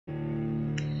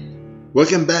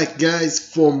Welcome back, guys,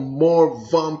 for more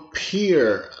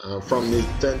Vampyr from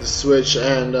Nintendo Switch,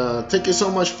 and thank you so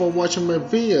much for watching my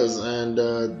videos, and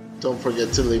don't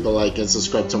forget to leave a like and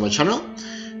subscribe to my channel,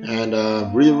 and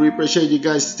really appreciate you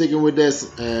guys sticking with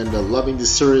this and loving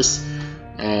this series.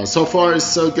 So far it's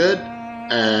so good,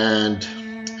 and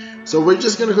so we're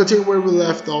just gonna continue where we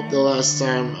left off the last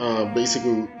time.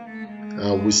 Basically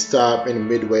we stopped in the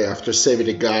midway after saving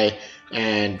the guy,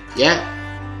 and yeah.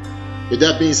 With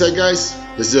that being said, guys,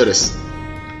 let's do this.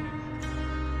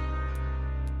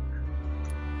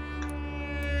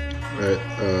 Alright,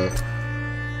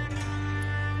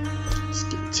 let's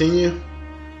continue.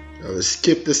 Let's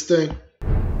skip this thing.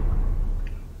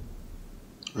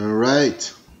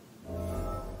 Alright.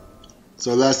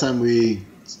 So last time we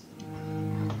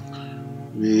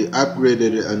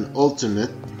upgraded an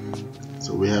ultimate.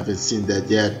 So we haven't seen that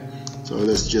yet. So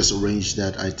let's just arrange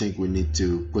that. I think we need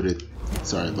to put it.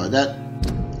 Sorry about that.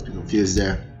 Confused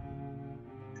there.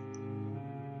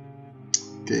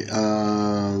 Okay,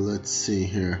 let's see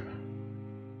here.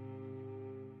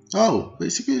 Oh,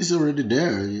 basically it's already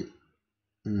there.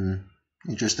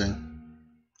 Interesting.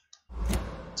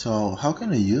 So how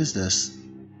can I use this?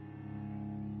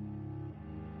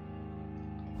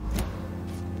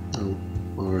 Oh,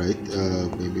 alright,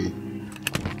 maybe.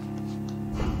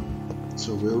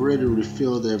 So we already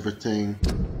refilled everything.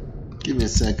 Give me a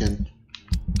second.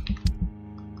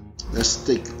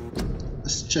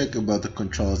 Let's check about the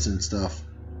controls and stuff.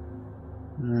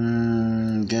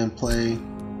 Gameplay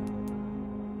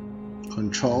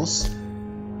controls.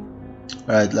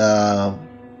 Alright,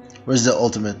 where's the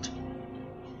ultimate?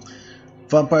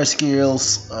 Vampire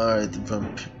skills. Alright,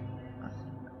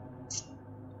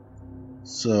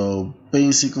 so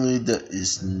basically there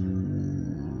is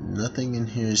nothing in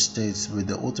here states with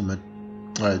the ultimate.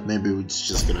 Alright, maybe it's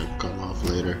just gonna come off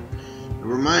later. A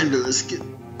reminder, let's get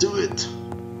to it.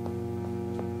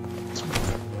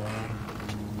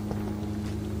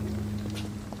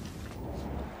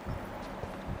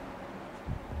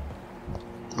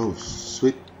 Oh,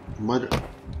 sweet mother.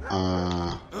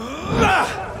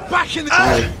 Back in the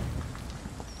sorry.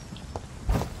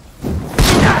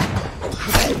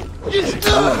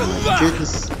 Oh my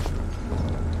goodness.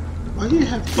 Why do you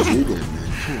have to do that, man?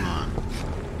 Come on.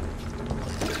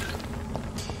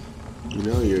 You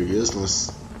know you're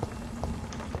useless.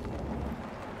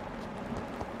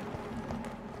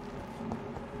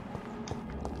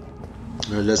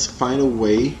 Alright, let's find a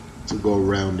way to go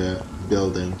around the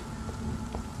building.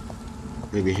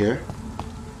 Maybe here?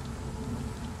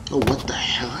 Oh, what the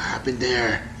hell happened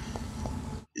there?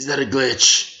 Is that a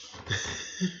glitch?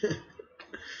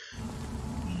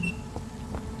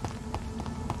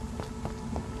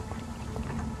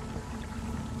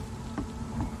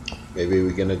 Maybe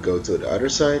we're gonna go to the other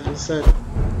side instead?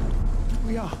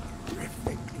 We are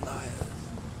horrific liars.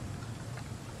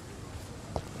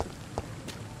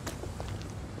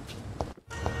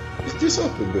 Is this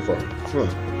open before? Huh.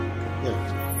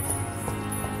 Yeah.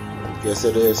 I guess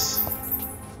it is.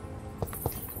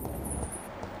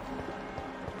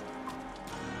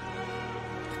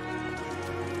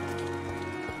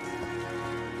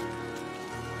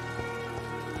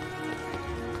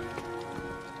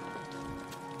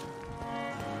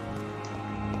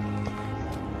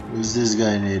 Who's this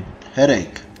guy need?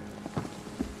 Headache.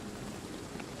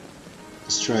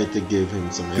 Let's try to give him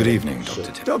some. Good evening,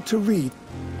 Dr. Dr. Reid.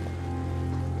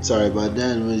 Sorry about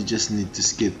that, we just need to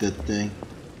skip that thing.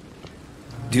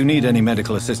 Do you need any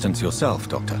medical assistance yourself,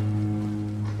 Doctor?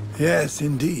 Yes,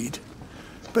 indeed.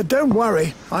 But don't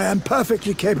worry, I am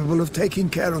perfectly capable of taking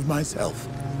care of myself.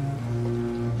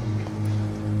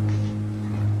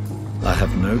 I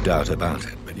have no doubt about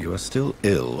it, but you are still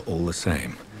ill all the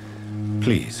same.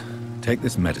 Please, take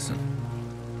this medicine.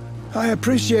 I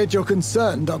appreciate your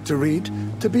concern, Dr. Reid.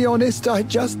 To be honest, I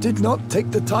just did not take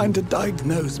the time to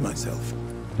diagnose myself.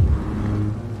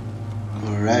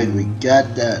 Alright, we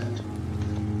got that.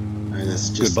 Alright, let's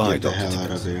just Goodbye, get the Dr. hell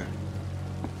out of here.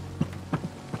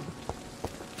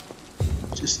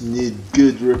 Just need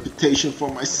good reputation for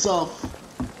myself.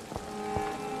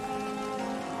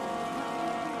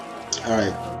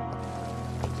 Alright.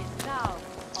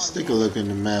 Let's take a look in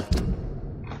the map.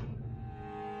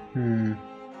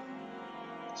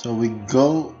 So we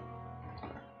go.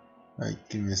 Alright,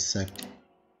 give me a sec.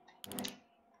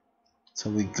 So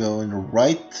we go in the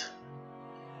right,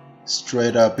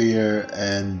 straight up here,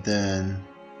 and then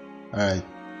alright,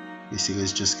 basically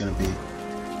it's just gonna be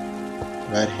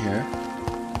right here.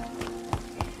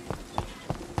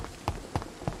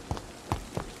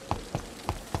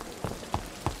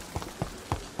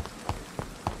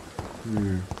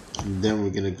 And then we're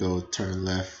gonna go turn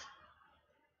left.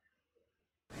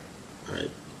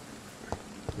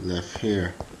 Left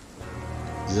here.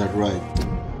 Is that right?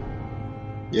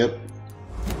 Yep.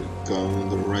 We're going in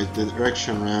the right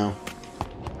direction now.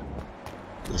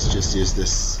 Let's just use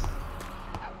this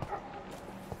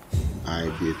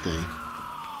IB thing.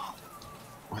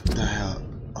 What the hell?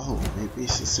 Oh, maybe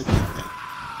it's a second thing.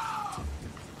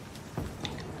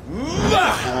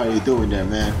 How are you doing there,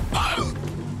 man?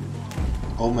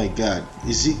 Oh my god,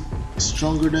 is he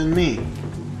stronger than me?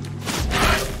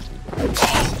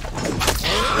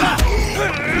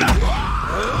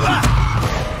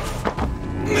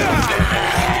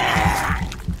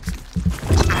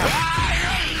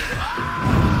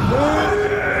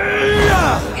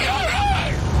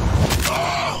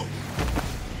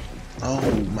 Oh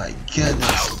my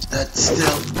goodness, that's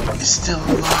still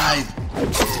alive.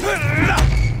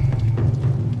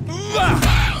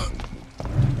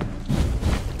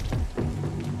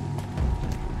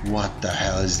 What the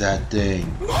hell is that thing?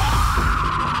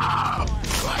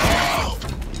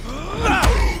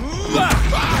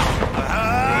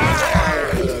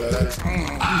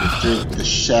 Take the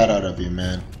shit out of you,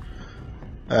 man.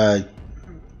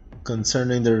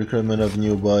 Concerning the recruitment of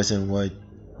new boys in white.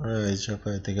 Alright,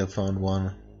 I think I found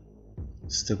one.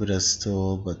 Stupid as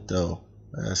tool, but though.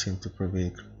 I asked him to prove.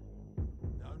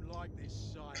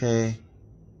 Okay.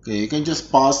 Okay, you can just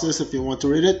pause this if you want to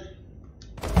read it.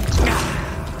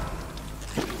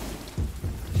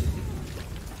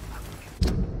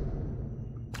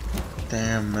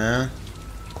 Damn, man.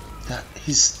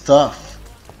 He's tough.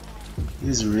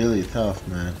 He's really tough,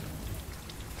 man.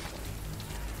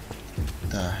 What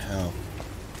the hell?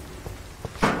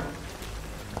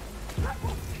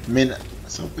 I mean,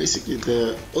 so basically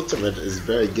the ultimate is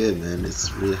very good, man.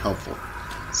 It's really helpful.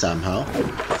 Somehow.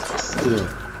 Still.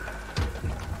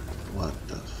 What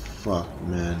the fuck,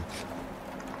 man?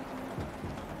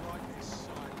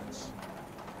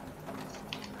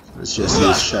 Let's just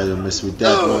use Shadow Mist with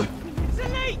that one.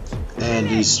 And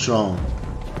he's strong.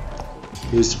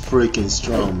 He's freaking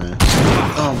strong, man.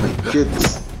 Oh my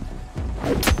goodness.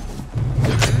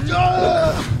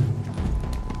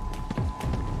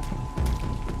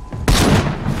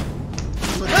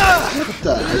 What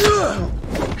the hell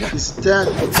is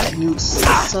that new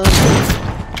son?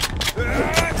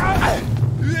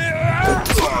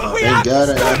 Thank God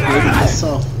I upgraded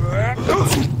myself.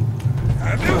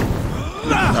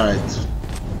 Alright.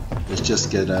 Let's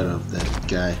just get out of that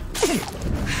guy.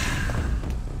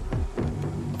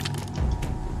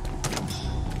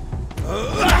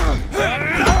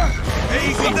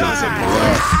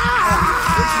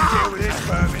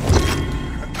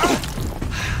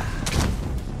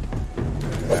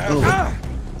 Oh,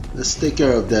 let's take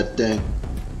care of that thing.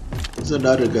 There's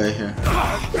another guy here.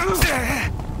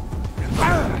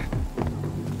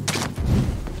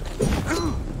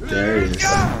 There he is.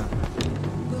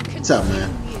 What's up, man?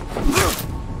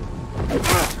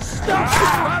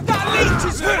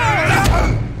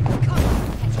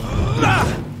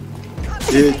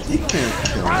 Dude, you can't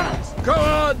kill me. Go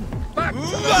on! Back to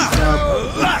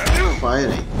Stop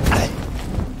fighting.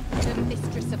 The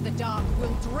mistress of the dark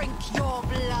will drink your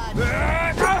blood.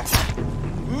 Alright,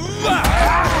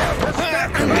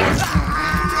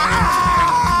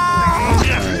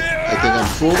 I think I'm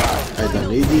full. I don't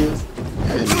need you.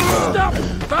 And Stop!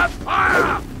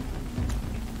 Vampyr!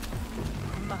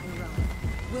 My wrath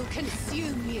will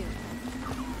consume you.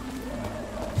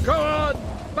 Go on!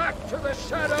 Back to the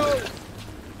shadow!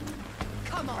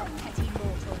 Come on, petty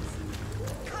mortals.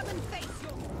 Come and face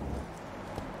your...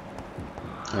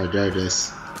 Alright, there it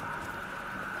is.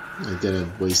 I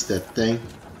didn't waste that thing.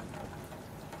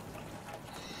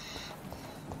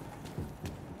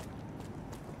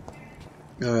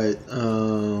 Alright,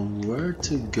 where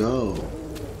to go?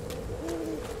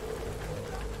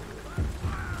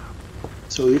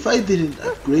 So if I didn't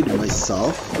upgrade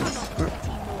myself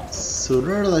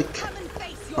sooner, like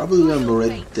probably I'm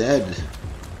already dead.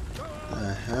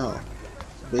 The hell?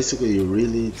 Basically, you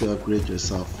really need to upgrade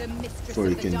yourself before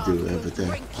you can do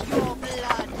everything.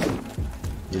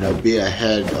 You know, be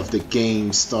ahead of the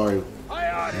game story.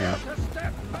 Yeah.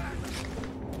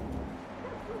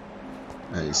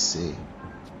 I see.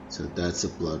 So that's a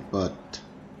blood, but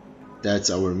that's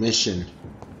our mission.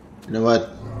 You know what?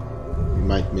 We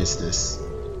might miss this.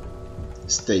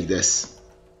 Let's take this.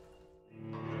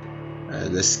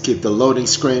 Let's skip the loading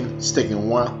screen. It's taking a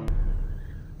while.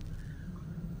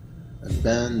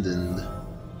 Abandoned.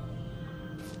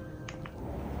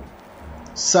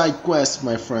 Side quest,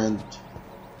 my friend.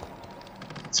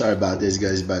 Sorry about this,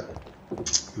 guys, but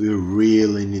we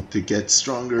really need to get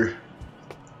stronger.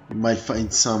 We might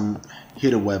find some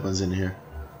hidden weapons in here.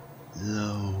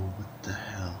 No, what the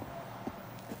hell?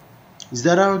 Is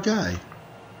that our guy?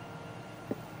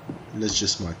 let's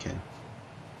just mark him.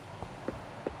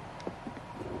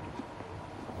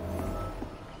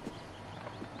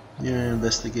 Your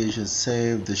investigation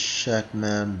saved the shack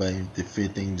man by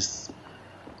defeating this.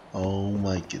 Oh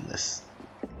my goodness.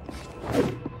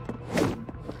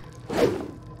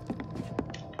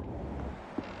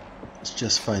 Let's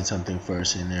just find something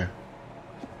first in there.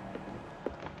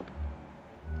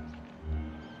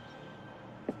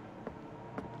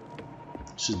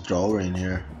 There's a drawer in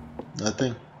here.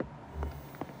 Nothing.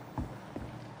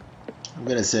 I'm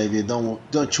gonna save you.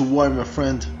 Don't you worry, my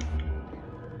friend.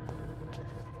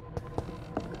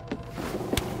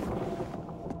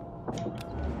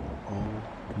 Oh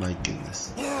my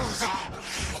goodness.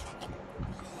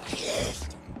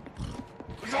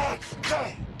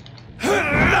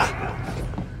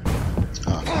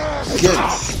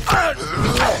 Goodness.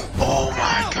 Oh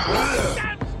my god.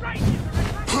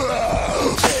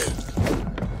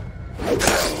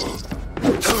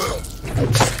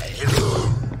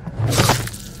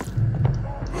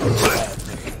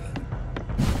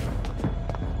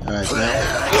 Alright, now.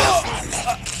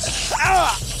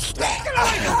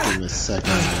 Give me a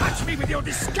second. Touch me with your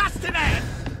disgusting hand!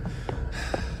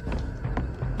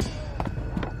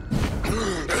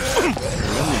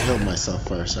 Let me heal myself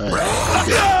first. Alright.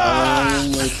 Okay. Oh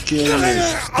my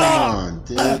goodness. Come on,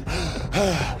 dude.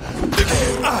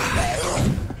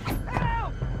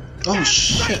 Oh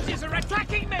shit. Strangers are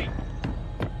attacking me!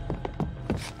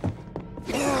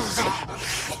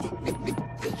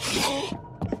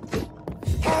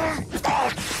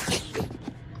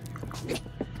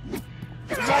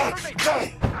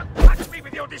 Touch me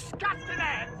with your disgusting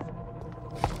hands!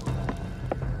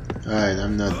 Alright,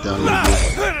 I'm not done with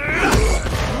you.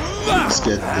 Let's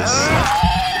get this.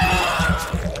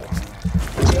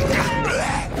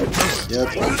 Yep.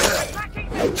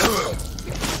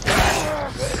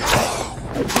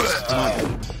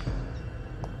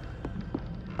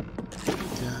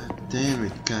 God damn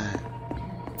it, God.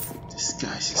 This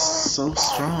guy's just so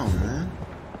strong, man.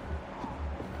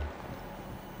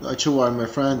 Don't you worry, my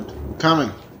friend. I'm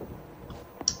coming.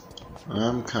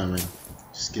 I'm coming.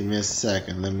 Just give me a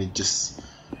second. Let me just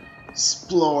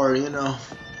explore, you know.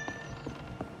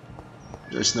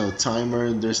 There's no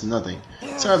timer. There's nothing.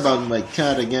 Sorry about my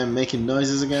cat again making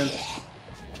noises again.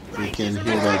 You can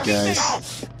hear that,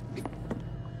 guys.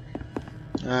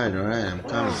 Alright, I'm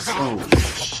coming. Oh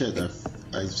shit!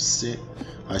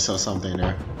 I saw something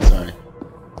there. Sorry.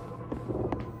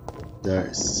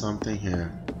 There's something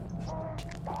here.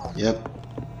 Yep.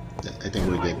 I think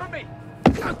we're good.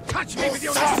 Don't touch me with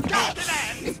your disgusting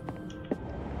hands!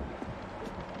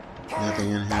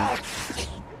 Nothing in here.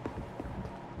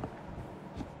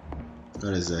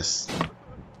 What is this?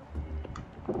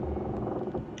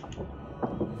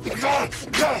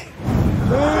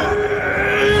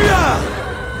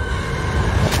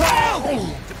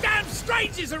 The damn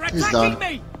strangers are He's done.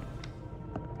 attacking me!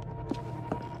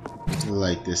 I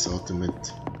like this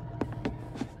ultimate.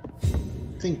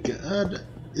 I think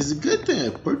it's a good thing I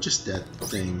purchased that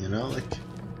thing, you know, like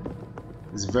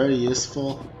it's very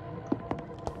useful.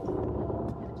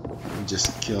 You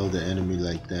just kill the enemy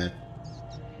like that.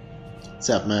 What's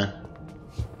up, man?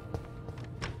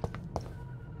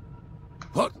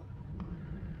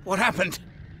 What happened?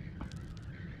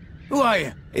 Who are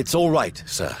you? It's all right,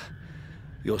 sir.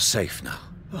 You're safe now.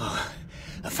 Oh,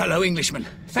 a fellow Englishman.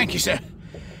 Thank you, sir.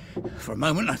 For a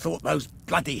moment I thought those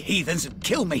bloody heathens had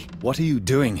killed me. What are you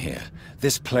doing here?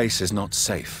 This place is not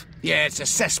safe. Yeah, it's a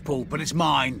cesspool, but it's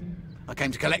mine. I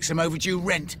came to collect some overdue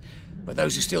rent, but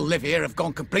those who still live here have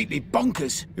gone completely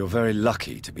bonkers. You're very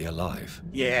lucky to be alive.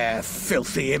 Yeah,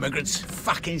 filthy immigrants.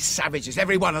 Fucking savages,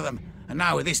 every one of them. And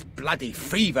now with this bloody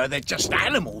fever, they're just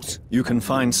animals. You can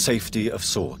find safety of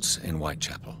sorts in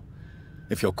Whitechapel.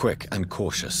 If you're quick and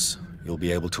cautious, you'll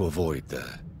be able to avoid the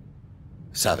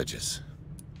savages.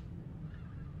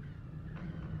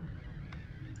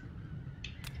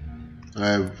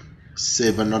 Alright,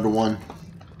 save another one.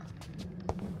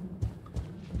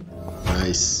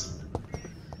 Nice.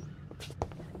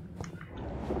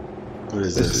 What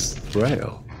is this? This is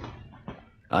Braille.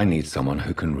 I need someone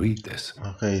who can read this.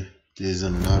 Okay, there's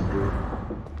another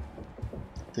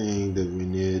thing that we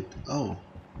need. Oh,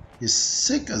 he's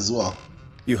sick as well.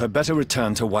 You had better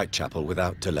return to Whitechapel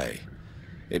without delay.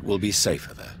 It will be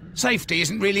safer there. Safety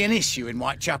isn't really an issue in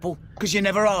Whitechapel, because you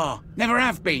never are. Never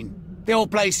have been. The old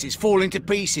place is falling to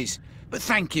pieces. But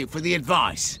thank you for the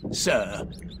advice, sir.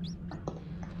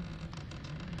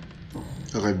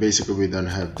 Okay, basically we don't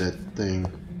have that thing.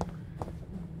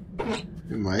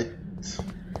 We might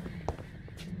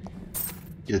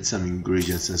get some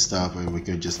ingredients and stuff and we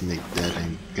can just make that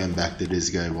and come back to this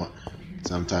guy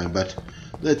sometime, but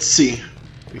let's see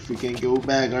if we can go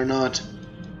back or not.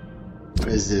 Where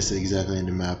is this exactly in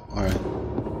the map? Alright.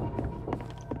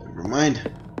 Never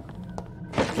mind.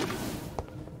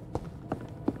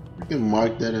 We can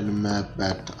mark that in the map,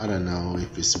 but I don't know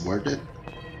if it's worth it.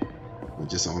 We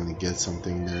just only get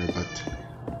something there, but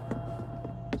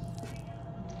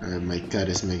my cat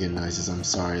is making noises. I'm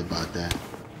sorry about that.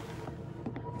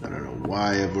 I don't know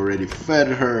why. I've already fed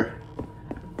her.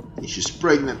 She's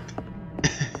pregnant.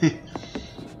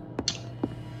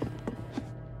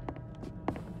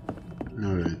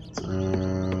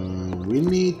 Alright, we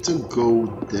need to go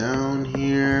down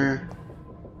here.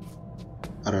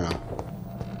 I don't know.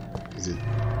 Is it?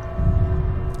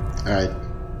 Alright.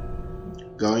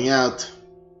 Going out.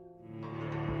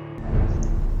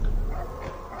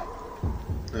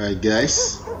 Alright,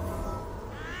 guys.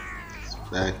 Let's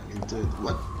back into it.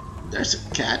 What? There's a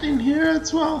cat in here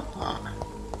as well? Oh.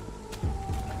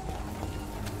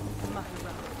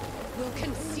 Will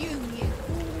consume you.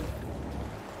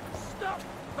 Stop!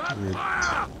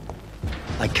 Right.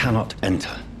 I cannot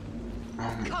enter.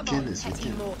 Oh my Come goodness, on, we petty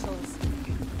can't. mortals.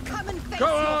 Come and face Go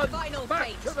your on! final Back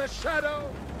fate. to the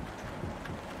shadow!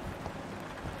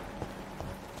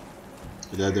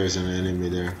 I thought there's an enemy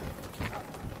there.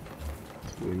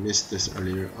 We missed this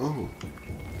earlier. Oh,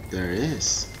 there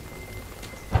is.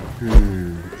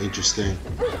 Interesting.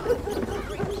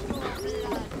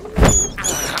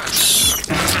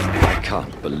 I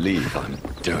can't believe I'm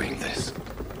doing this.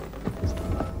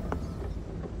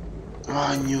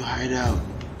 Oh, new hideout.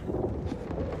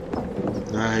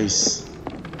 Nice.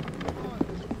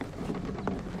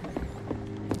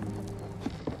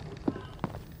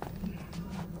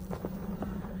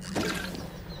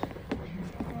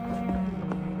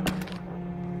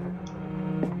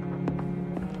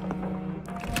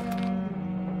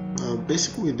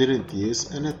 Basically, we didn't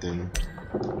use anything.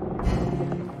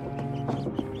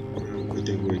 I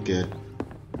think we're good.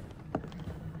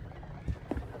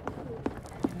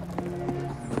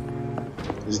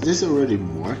 Is this already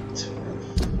marked?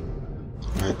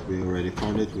 Right, we already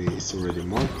found it. It's already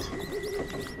marked.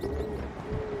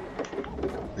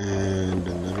 And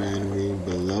another enemy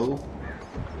below.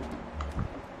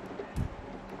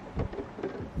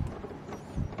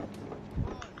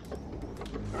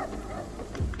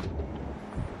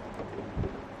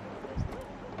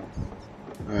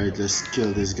 Alright, let's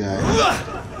kill this guy.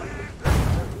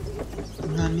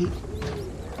 Nani?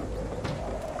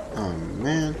 Oh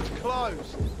man.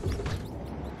 Close!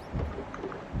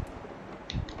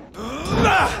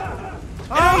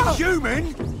 Any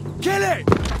human? Kill it!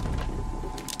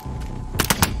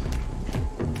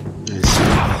 Nice.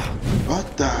 What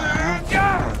the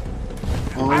hell?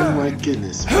 Oh my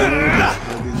goodness. Where the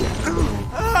hell did that come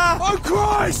from? Oh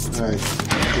Christ! Alright,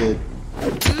 good.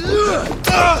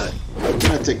 I'm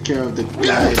gonna take care of the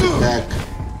guy in the back.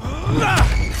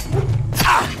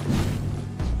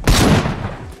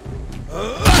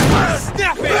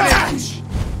 Snap it, bitch!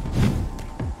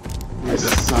 You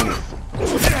son of...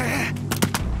 Alright.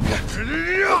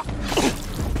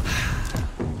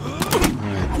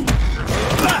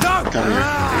 Come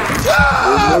here.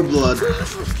 More blood.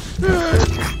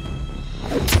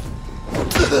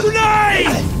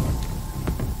 Grenade!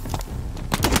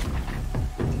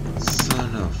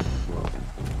 Son of...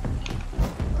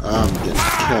 I'm gonna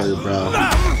kill you, bro.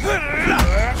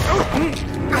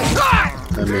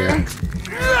 Come here.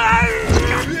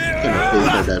 Gonna pay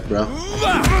for that, bro.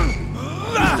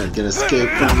 Not gonna escape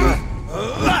from me.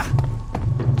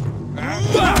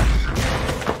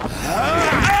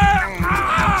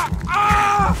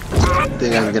 I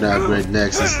think I'm gonna upgrade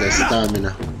next is the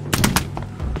stamina.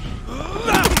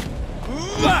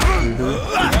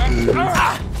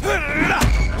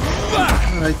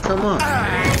 Alright, come on.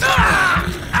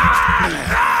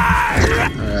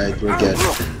 Alright, we're good.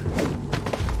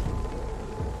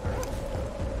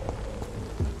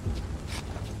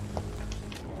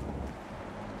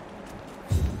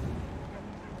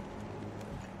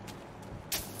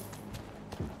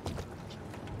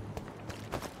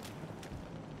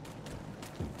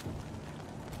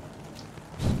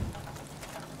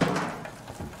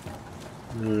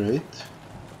 Alright.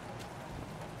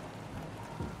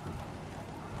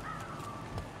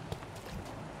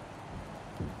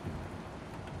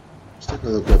 Let's take a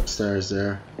look upstairs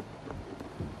there.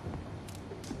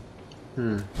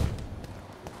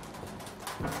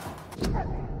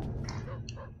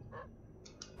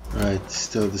 Alright,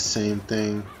 still the same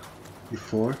thing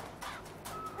before.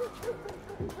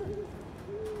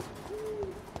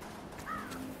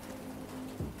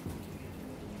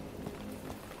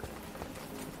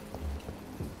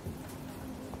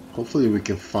 Hopefully we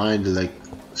can find like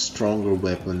stronger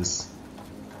weapons.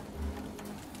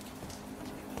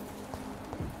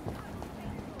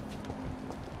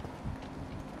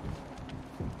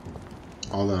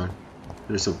 Hold on.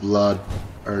 There's a blood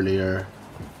earlier.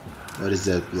 What is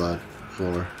that blood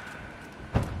for?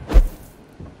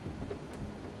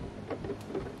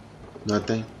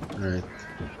 Nothing? Alright.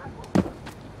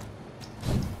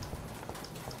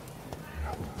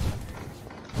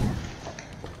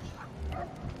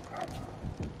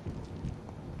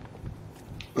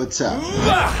 What's up?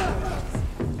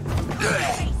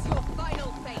 Face your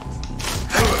final fate.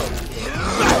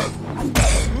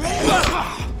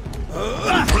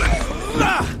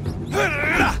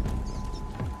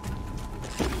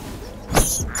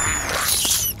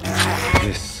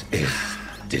 This is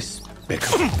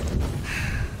despicable.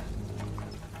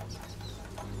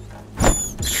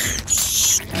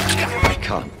 I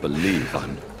can't believe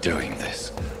I'm doing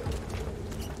this.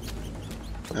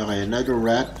 Okay, another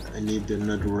rat. I need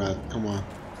another rat. Come on.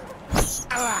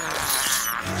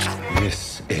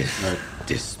 This is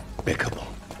despicable.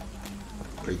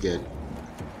 Pretty good.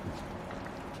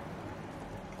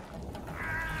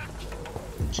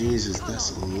 Jesus,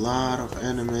 that's a lot of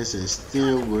enemies and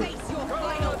still we're... Face your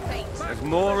final fate. There's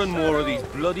more and more of these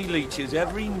bloody leeches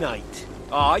every night.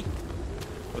 Aye,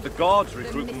 but the guards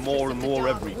recruiting more and more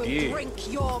every year. Drink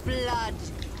your blood.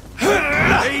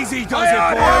 Easy does it,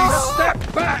 boys!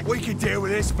 Step back! We can deal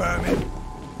with this, vermin.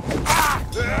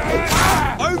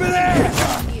 Over there!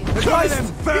 The guy's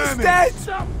vermin! dead!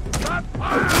 The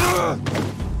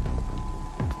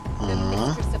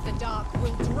mistress of the dark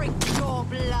will drink your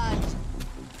blood.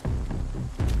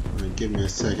 Give me a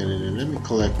second and let me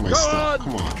collect my stuff.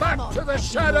 Come on. Back to the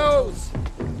shadows!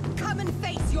 Come and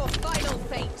face your final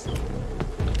fate.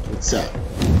 What's up?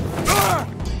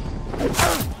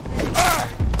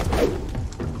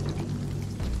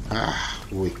 Ah,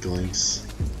 weaklings.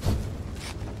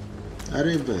 Not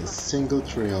even a single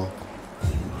trail.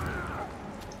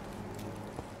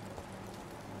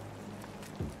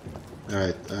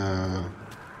 Alright, The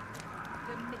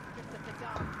mistress of the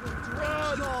dark will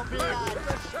drink your blood.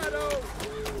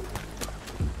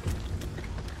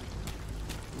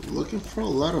 looking for a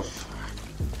lot of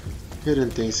hidden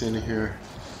things in here.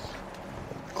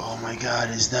 Oh my god,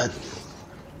 is that...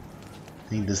 I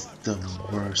think that's the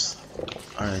worst.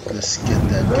 Alright, let's get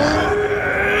that guy.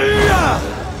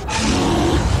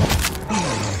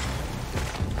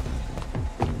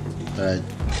 Alright,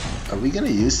 are we gonna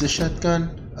use the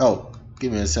shotgun? Oh,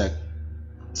 give me a sec.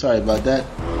 Sorry about that.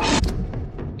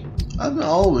 I'm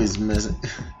always missing.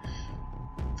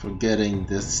 Forgetting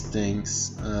these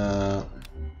things.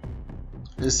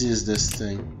 Let's use this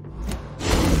thing.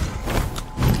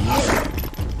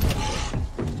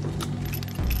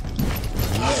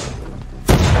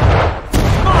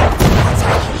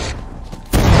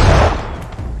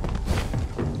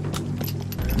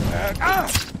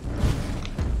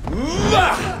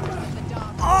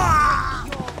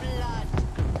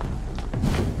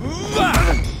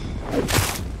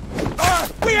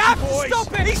 We have to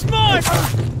stop it! He's mine!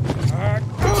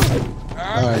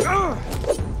 Alright.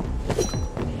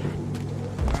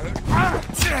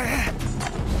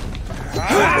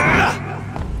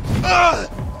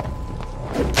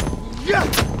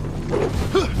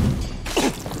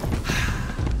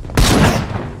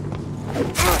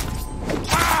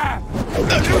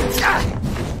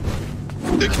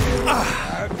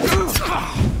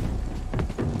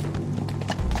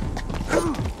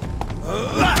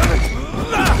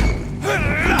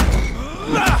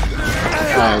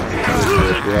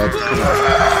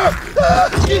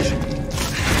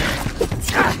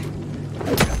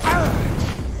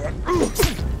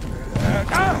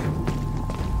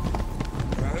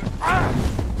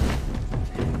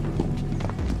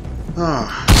 Oh,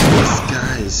 this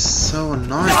guy is so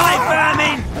annoying.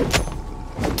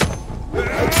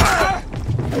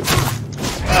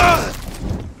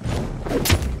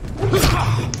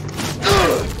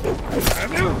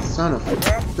 Son of a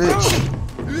bitch.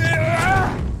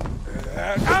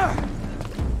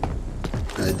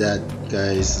 That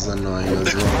guy is annoying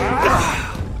as well.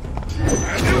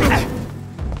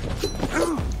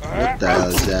 What the hell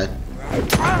is that?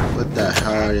 What the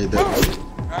hell are you doing?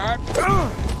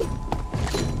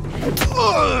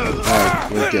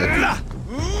 Alright, we're good.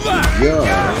 You're the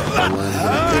one who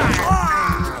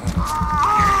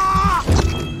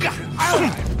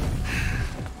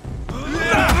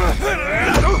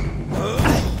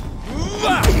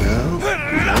No,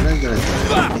 you're not gonna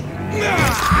die.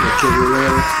 Okay, you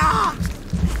little.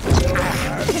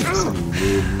 Some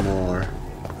need more.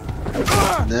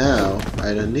 Now, I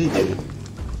don't need you.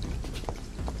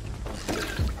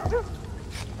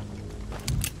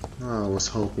 Oh, I was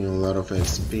hoping a lot of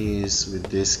XPs with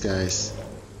these guys.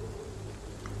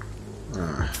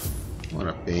 Ah, what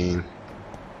a pain.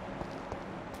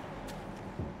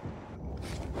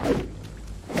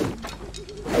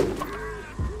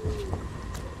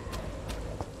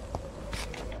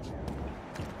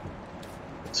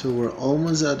 So we're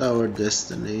almost at our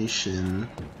destination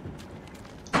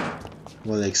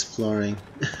while exploring.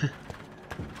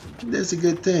 That's a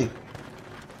good thing.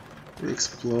 We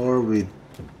explore, we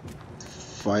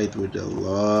fight with a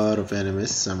lot of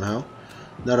enemies somehow.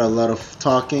 Not a lot of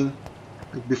talking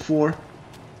like before.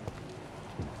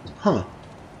 Huh.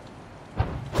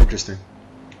 Interesting.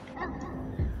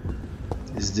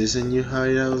 Is this a new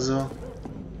hideout zone?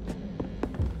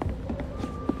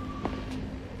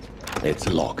 It's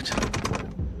locked.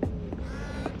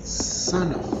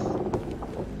 Son of...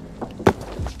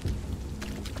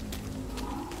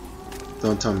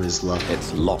 Don't tell me it's locked.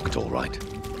 It's locked, all right.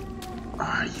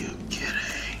 Are you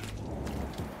kidding?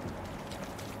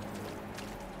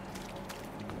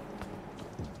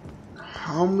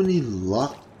 How many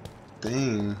locked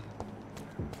things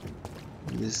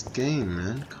in this game,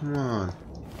 man? Come on.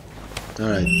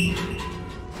 Alright. I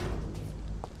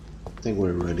think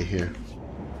we're ready here.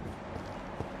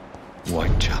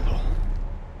 Whitechapel.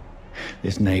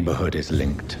 This neighborhood is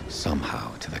linked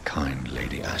somehow to the kind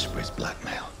Lady Ashbury's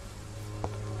blackmail.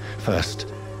 First,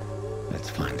 let's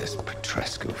find this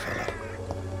Petrescu fellow.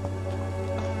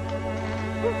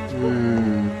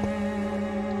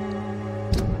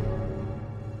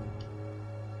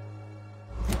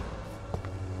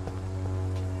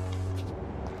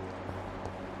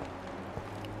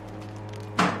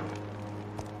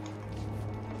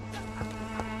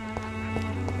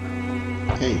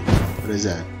 Hey, what is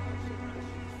that?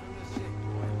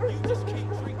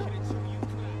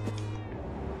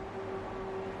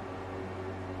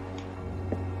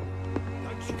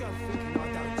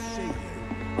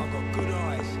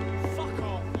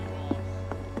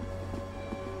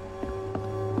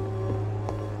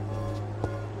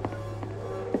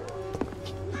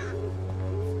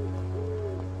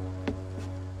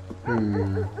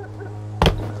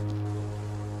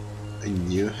 A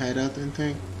new hideout and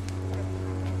thing?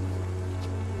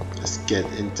 Let's get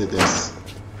into this.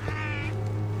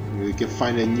 We can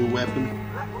find a new weapon.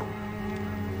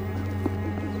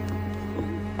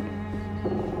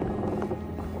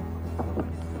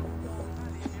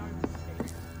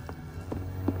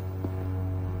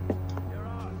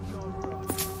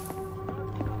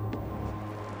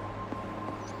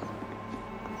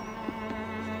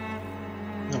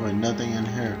 No, nothing in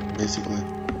here, basically.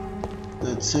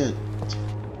 That's it.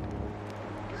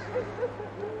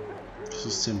 It's a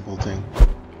simple thing.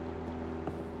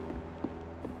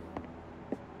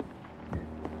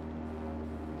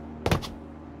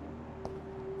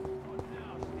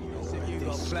 You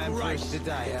got planned for us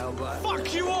today, Albert.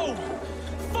 Fuck you all!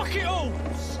 Fuck it all!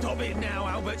 Stop it now,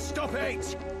 Albert. Stop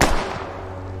it!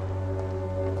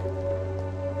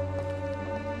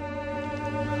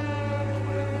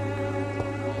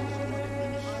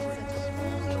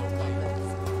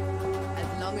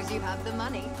 As long as you have the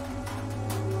money.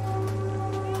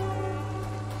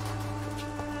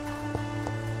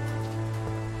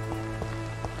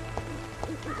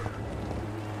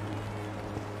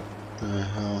 What the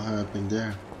hell happened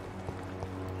there?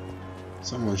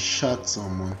 Someone shot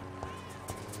someone.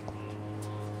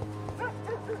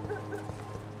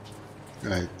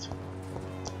 Right.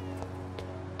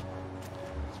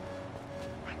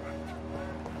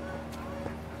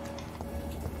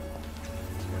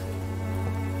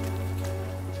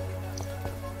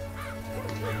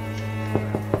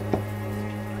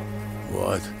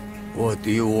 What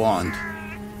do you want?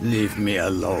 Leave me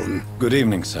alone. Good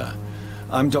evening, sir.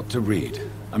 I'm Dr. Reid.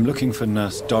 I'm looking for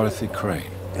Nurse Dorothy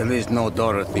Crane. There is no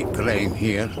Dorothy Crane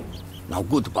here. Now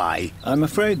goodbye. I'm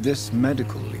afraid this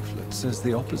medical leaflet says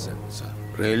the opposite, sir.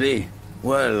 Really?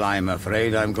 Well, I'm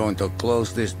afraid I'm going to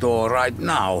close this door right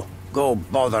now. Go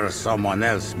bother someone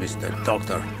else, Mr.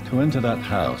 Doctor. To enter that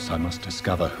house, I must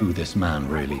discover who this man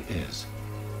really is.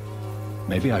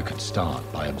 Maybe I could start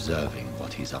by observing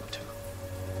what he's up to.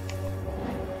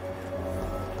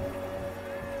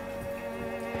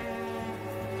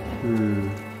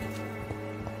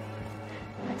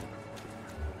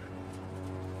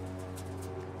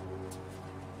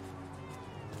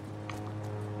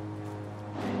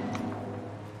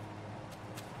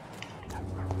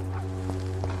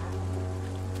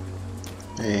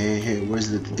 Hey, where's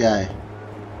the guy?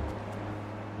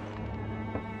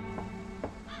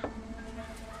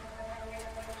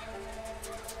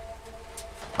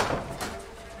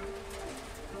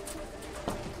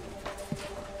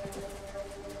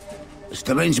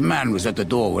 strange man was at the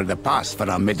door with a pass for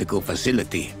our medical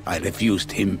facility. I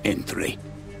refused him entry.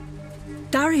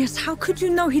 Darius, how could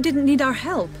you know he didn't need our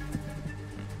help?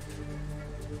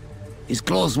 His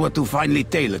clothes were too finely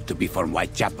tailored to be from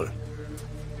Whitechapel.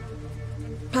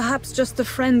 Perhaps just a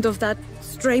friend of that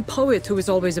stray poet who is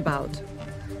always about.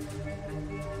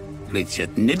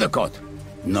 Richard Nethercott?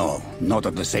 No, not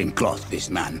of the same cloth, this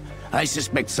man. I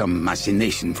suspect some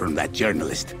machination from that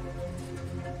journalist.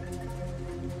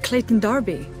 Clayton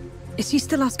Darby. Is he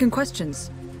still asking questions?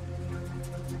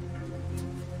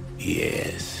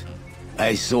 Yes.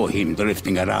 I saw him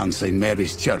drifting around St.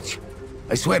 Mary's Church.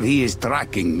 I swear he is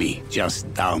tracking me,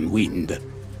 just downwind.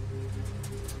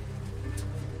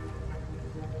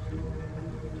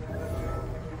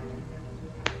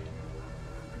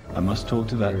 I must talk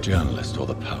to that journalist or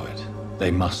the poet. They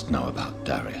must know about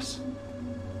Darius.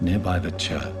 Nearby the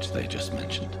church they just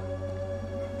mentioned.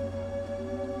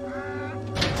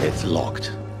 It's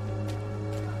locked.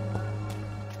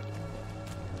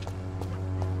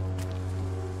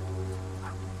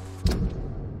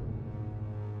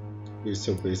 Okay,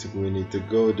 so basically we need to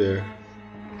go there.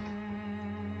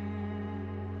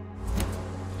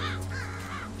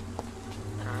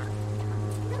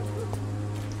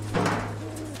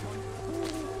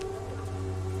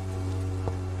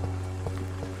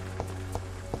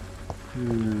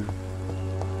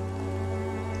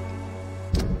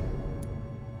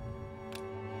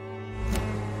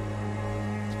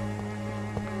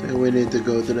 Okay, we need to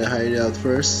go to the hideout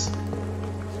first.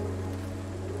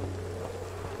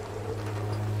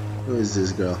 Who is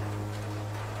this girl?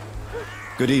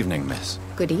 Good evening, miss.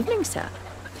 Good evening, sir.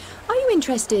 Are you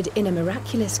interested in a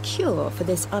miraculous cure for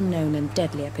this unknown and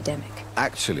deadly epidemic?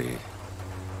 Actually,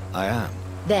 I am.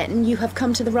 Then you have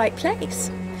come to the right place.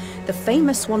 The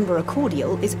famous Swanborough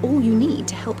cordial is all you need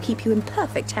to help keep you in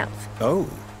perfect health. Oh,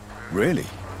 really?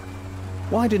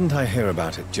 Why didn't I hear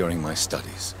about it during my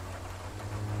studies?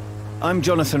 I'm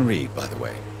Jonathan Reid, by the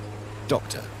way.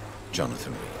 Dr.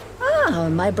 Jonathan Reid. Ah,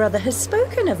 my brother has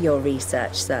spoken of your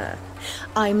research, sir.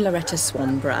 I'm Loretta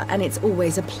Swanborough, and it's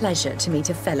always a pleasure to meet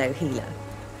a fellow healer.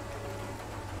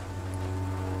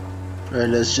 Alright,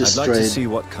 let's just I'd like to see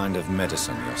what kind of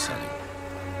medicine you're selling.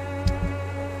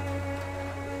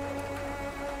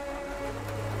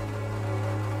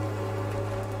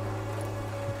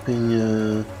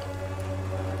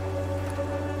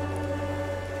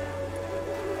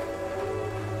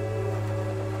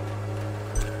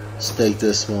 Let's take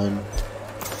this one.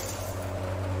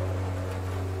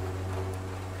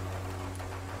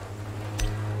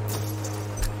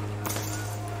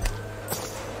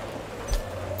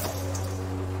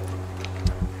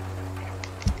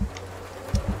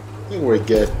 I think we're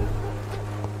good.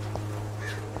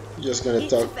 Just gonna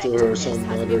talk to her some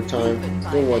other time.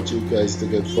 Don't want you guys to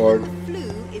get bored. Flu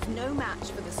is no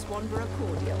match for the Swanborough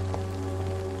cordial.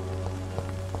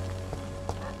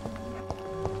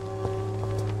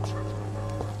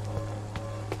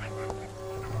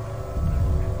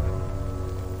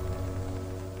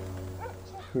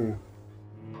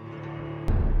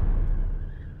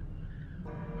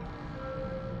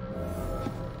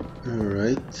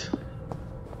 Alright.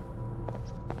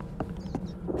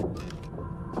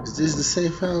 Is this the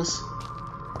safe house?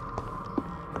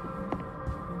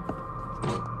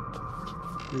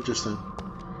 Interesting.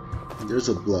 There's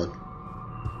a blood.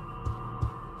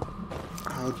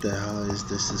 How the hell is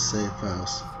this a safe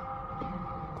house?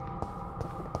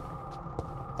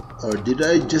 Or did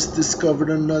I just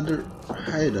discover another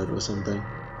hideout or something?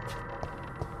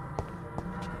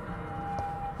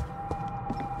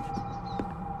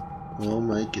 Oh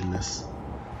my goodness.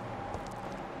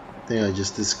 I think I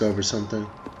just discovered something.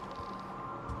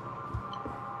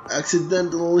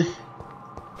 Accidentally.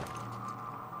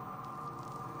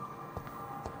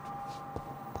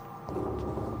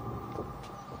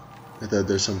 I thought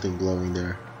there's something glowing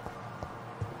there.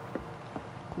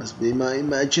 Must be my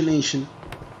imagination.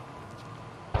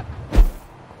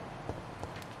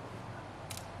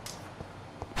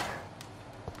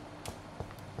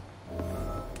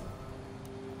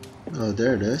 Oh,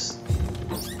 there it is.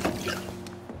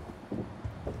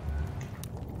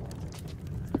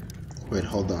 Wait,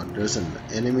 hold on. There's an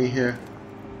enemy here.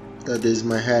 That is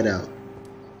my hideout.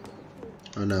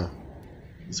 Oh no.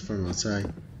 It's from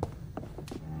outside.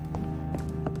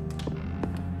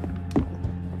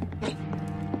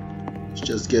 Let's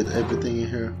just get everything in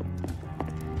here.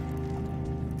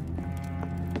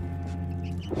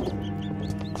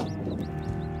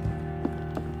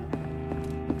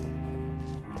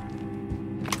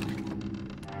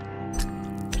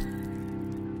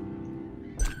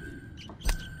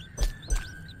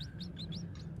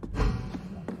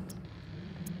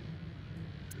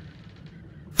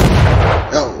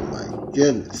 Oh my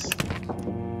goodness.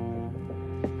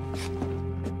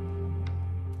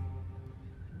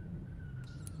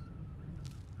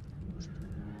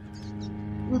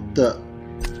 What the?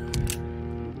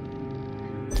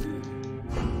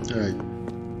 Alright.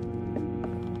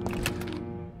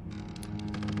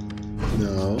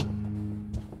 No.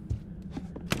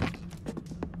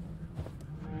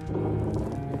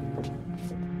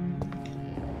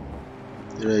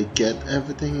 Did I get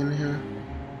everything in here?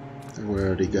 We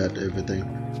already got everything.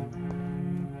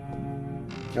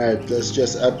 Alright, let's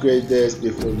just upgrade this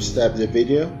before we stop the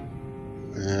video.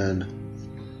 And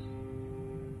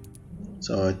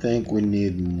so I think we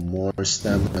need more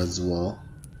stamina as well.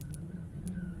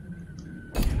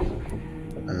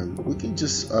 We can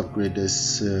just upgrade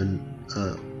this soon,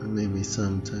 maybe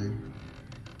sometime.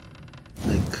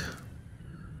 Like,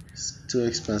 it's too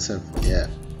expensive. Yeah,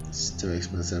 it's too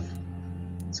expensive.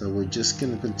 So we're just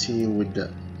gonna continue with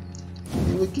the.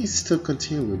 We can still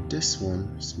continue with this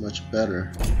one. It's much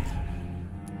better.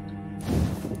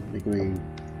 Maybe we can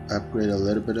upgrade a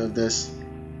little bit of this.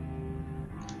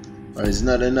 Or it's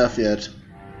not enough yet.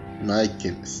 My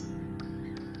goodness.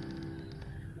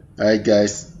 Alright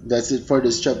guys, that's it for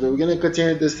this chapter. We're gonna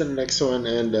continue this to the next one,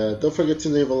 and don't forget to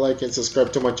leave a like and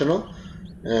subscribe to my channel.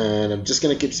 And I'm just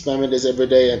gonna keep spamming this every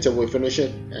day until we finish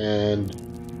it. And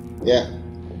yeah,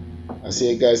 I'll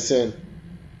see you guys soon.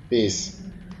 Peace.